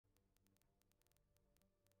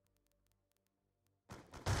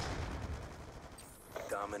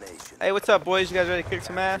Domination. Hey, what's up, boys? You guys ready to kick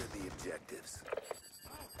some ass? The objectives.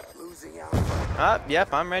 Losing Alpha.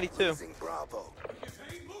 Yep, I'm ready too. Losing Bravo.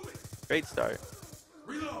 Great start.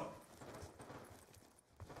 Reload.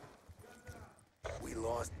 We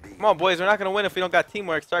lost B. Come on, boys. We're not gonna win if we don't got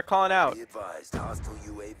teamwork. Start calling out. Be advised, hostile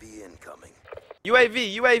UAV incoming.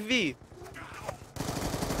 UAV, UAV.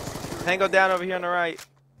 Tango down over here on the right. Is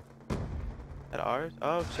that ours?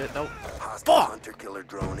 Oh shit, nope. Hostile Fuck! hunter killer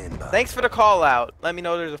drone inbound. Thanks for the call out. Let me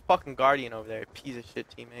know there's a fucking Guardian over there. Piece of shit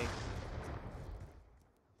teammate.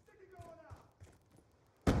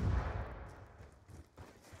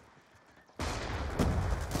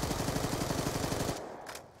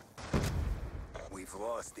 We've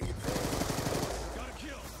lost the advantage. Got a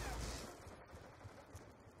kill.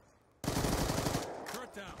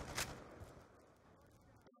 Threat down.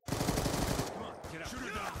 Come on, get out. Shoot her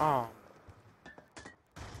down. Oh.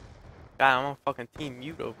 God, I'm on fucking team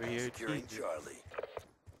mute over here. Securing Jesus. Charlie.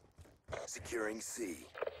 Securing C.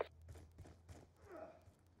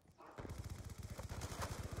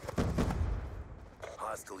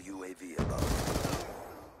 Hostile UAV above.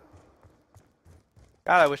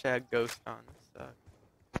 God, I wish I had Ghost on. This sucks.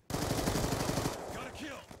 Got a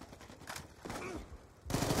kill.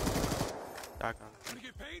 Shotgun. Gonna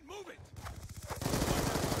get paid? Move it.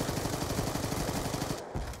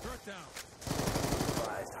 Threat down.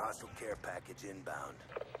 Advised hostile care package inbound.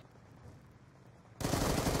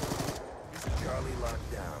 Charlie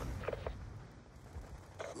locked down.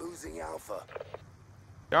 Losing Alpha.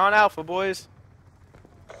 You're on Alpha, boys.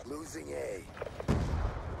 Losing A.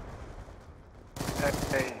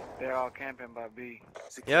 Hey, they're all camping by B. Yep,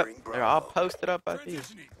 Securing they're all Bravo. posted up by B.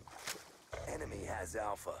 Transitioning. Enemy has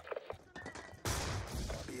Alpha.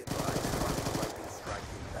 Be advised, hostile lightning strike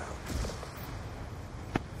inbound.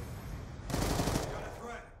 Got a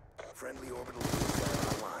threat. Friendly orbital reset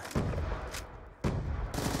online.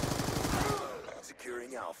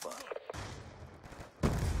 Securing Alpha.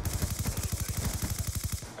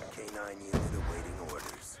 K9 unit awaiting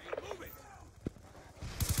orders. Move it.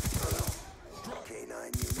 K9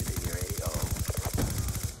 unit in your AO.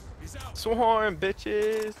 He's out. Swarm,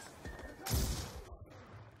 bitches.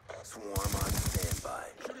 Swarm on standby.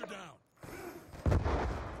 Shoot her down.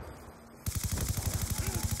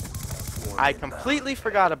 Swarm I inbound. completely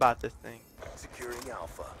forgot about this thing. Securing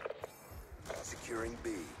Alpha. Securing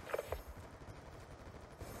B.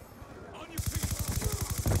 On your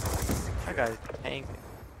feet. That guy's tanking.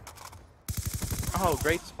 Oh,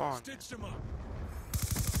 great spawn. Stitched him up.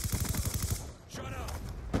 Shut up.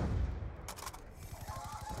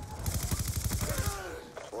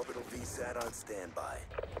 Orbital VSAT on standby.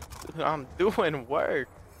 I'm doing work.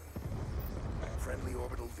 Friendly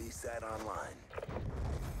orbital VSAT online.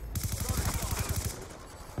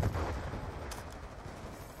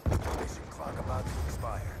 Mission clock about to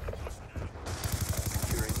expire.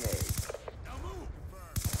 Securing A. Now move.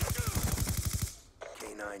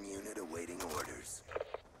 K9 unit awaiting orders.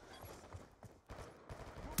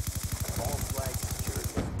 All flags secured.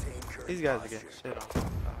 Maintain current These guys are posture. getting shit on.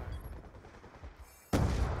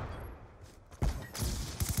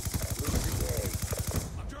 Losing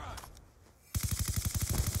A. I'm dry.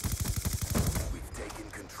 We've taken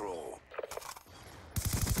control.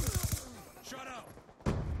 Shut up.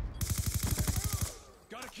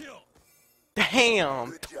 Got a kill. Damn,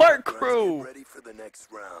 Good job, twerk Grunts. crew. Get ready for the next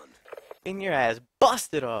round. In your ass,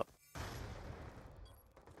 busted up.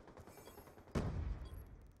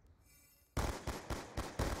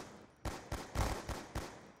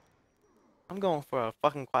 I'm going for a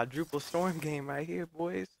fucking quadruple storm game right here,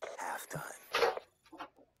 boys. Halftime.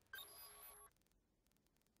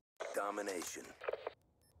 Domination.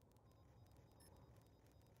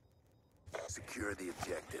 Secure the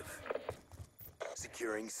objective.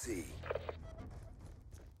 Securing C.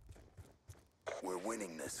 We're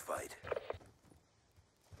winning this fight.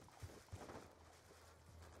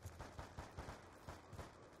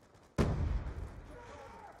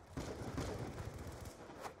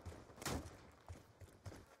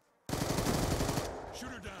 Shoot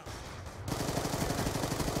her down.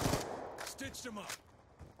 Stitched him up.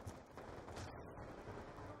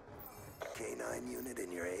 K9 unit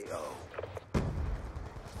in your AO.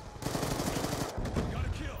 Got a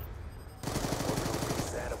kill. Orbital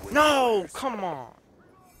VSAT awaiting No, orders. come on.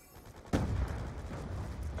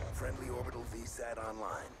 Friendly orbital VSAT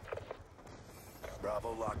online.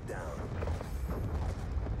 Bravo locked down.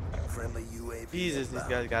 Friendly UAV Jesus, these inbound.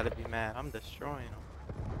 guys gotta be mad. I'm destroying them.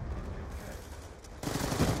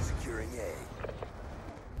 Securing A.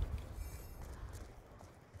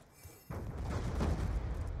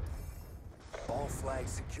 All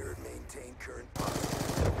flags secured. Maintain current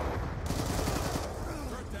posture.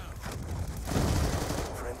 Turret down.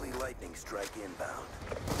 Friendly lightning strike inbound.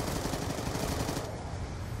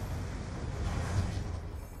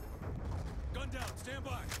 Gun down. Stand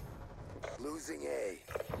by. Losing A.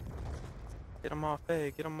 Get him off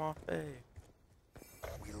A. Get him off A.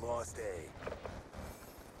 We lost A.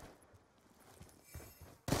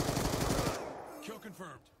 Kill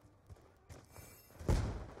confirmed.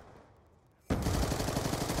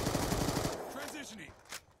 Transitioning.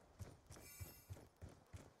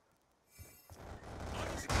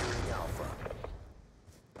 Securing Alpha.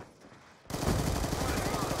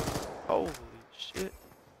 Holy shit.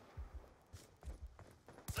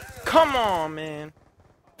 Come on, man.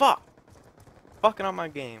 Fuck. Fucking up my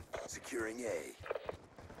game. Securing A.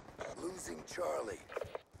 Losing Charlie.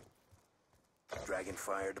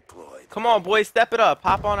 Dragonfire deployed. Come on, boys. Step it up.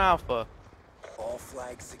 Hop on Alpha. All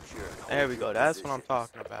flags secured. There Hold we your go. That's what I'm positions.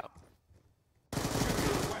 talking about.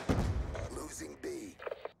 Losing B.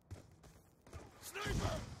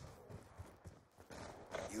 Sniper.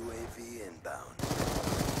 UAV inbound.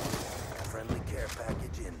 Friendly care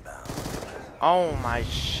package inbound. Oh, my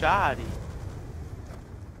shoddy.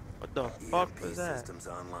 What the fuck EMP was that? systems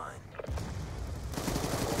online.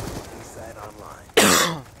 Eastside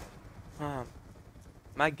online.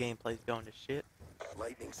 My gameplay's going to shit.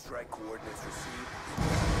 Lightning strike coordinates received.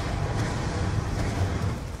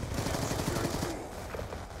 Securing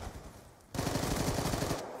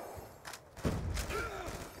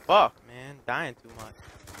Fuck, man. Dying too much.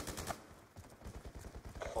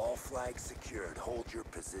 B. All flags secured. Hold your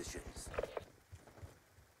positions.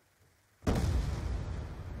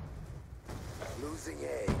 Losing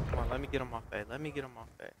A. Come on, let me get him off A. Let me get him off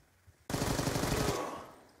A.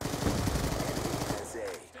 Enemy has A.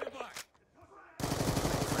 Stand by.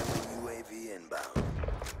 Friendly UAV inbound.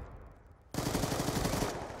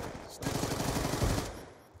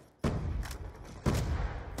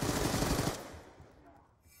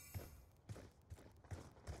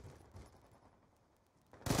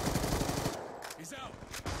 He's out.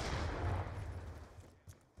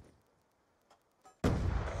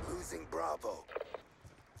 Losing Bravo.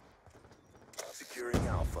 Securing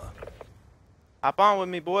Alpha. Hop on with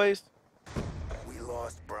me, boys. We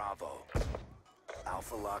lost Bravo.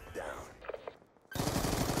 Alpha locked down.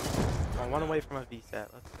 I'm one away from a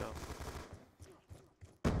VSAT. Let's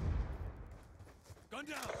go. Gun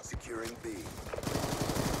down. Securing B.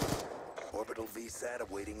 Orbital VSAT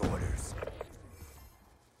awaiting orders.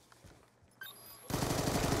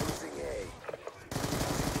 Losing A.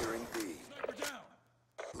 Securing B. Sniper down.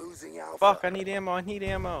 Losing Alpha. Fuck, I need ammo. I need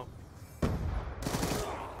ammo.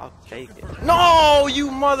 I'll take it. No, you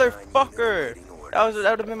motherfucker! That would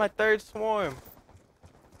have been my third swarm.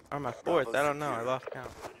 Or my fourth. I don't know. I lost count.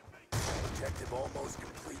 Objective almost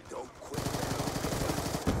complete. Don't quit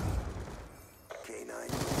now. K9.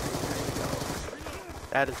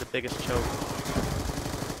 That is the biggest choke.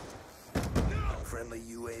 Friendly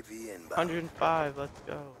UAV inbound. 105. Let's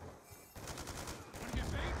go. Wanna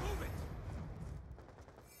get paid? Move it.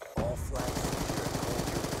 All flags secured.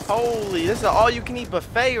 Holy, this is an all-you-can-eat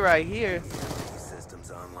buffet right here. EMP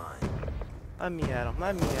systems online. Let me at him.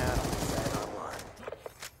 Let me at him. VSAT online.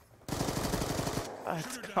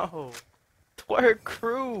 Let's go. Twerk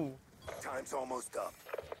crew. Time's almost up.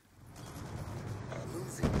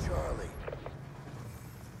 Losing Charlie.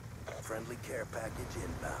 Friendly care package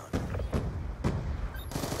inbound.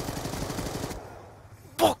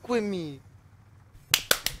 Fuck with me.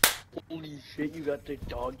 Holy shit, you got the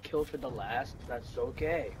dog kill for the last? That's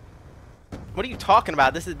okay. What are you talking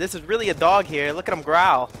about? This is really a dog here. Look at him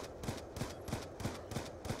growl.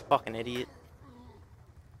 Fucking idiot.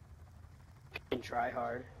 And try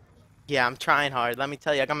hard. Yeah, I'm trying hard. Let me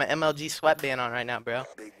tell you, I got my MLG sweatband on right now, bro.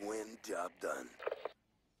 Big win, job done.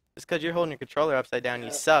 Just because you're holding your controller upside down and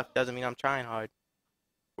you suck doesn't mean I'm trying hard.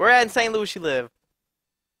 Where at in St. Louis you live?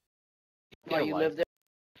 Oh, you live there?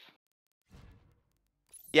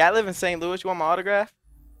 Yeah, I live in St. Louis. You want my autograph?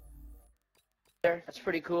 That's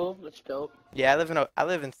pretty cool. That's dope. Yeah, I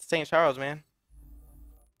live in St. Charles, man.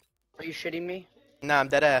 Are you shitting me? Nah, I'm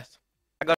dead ass.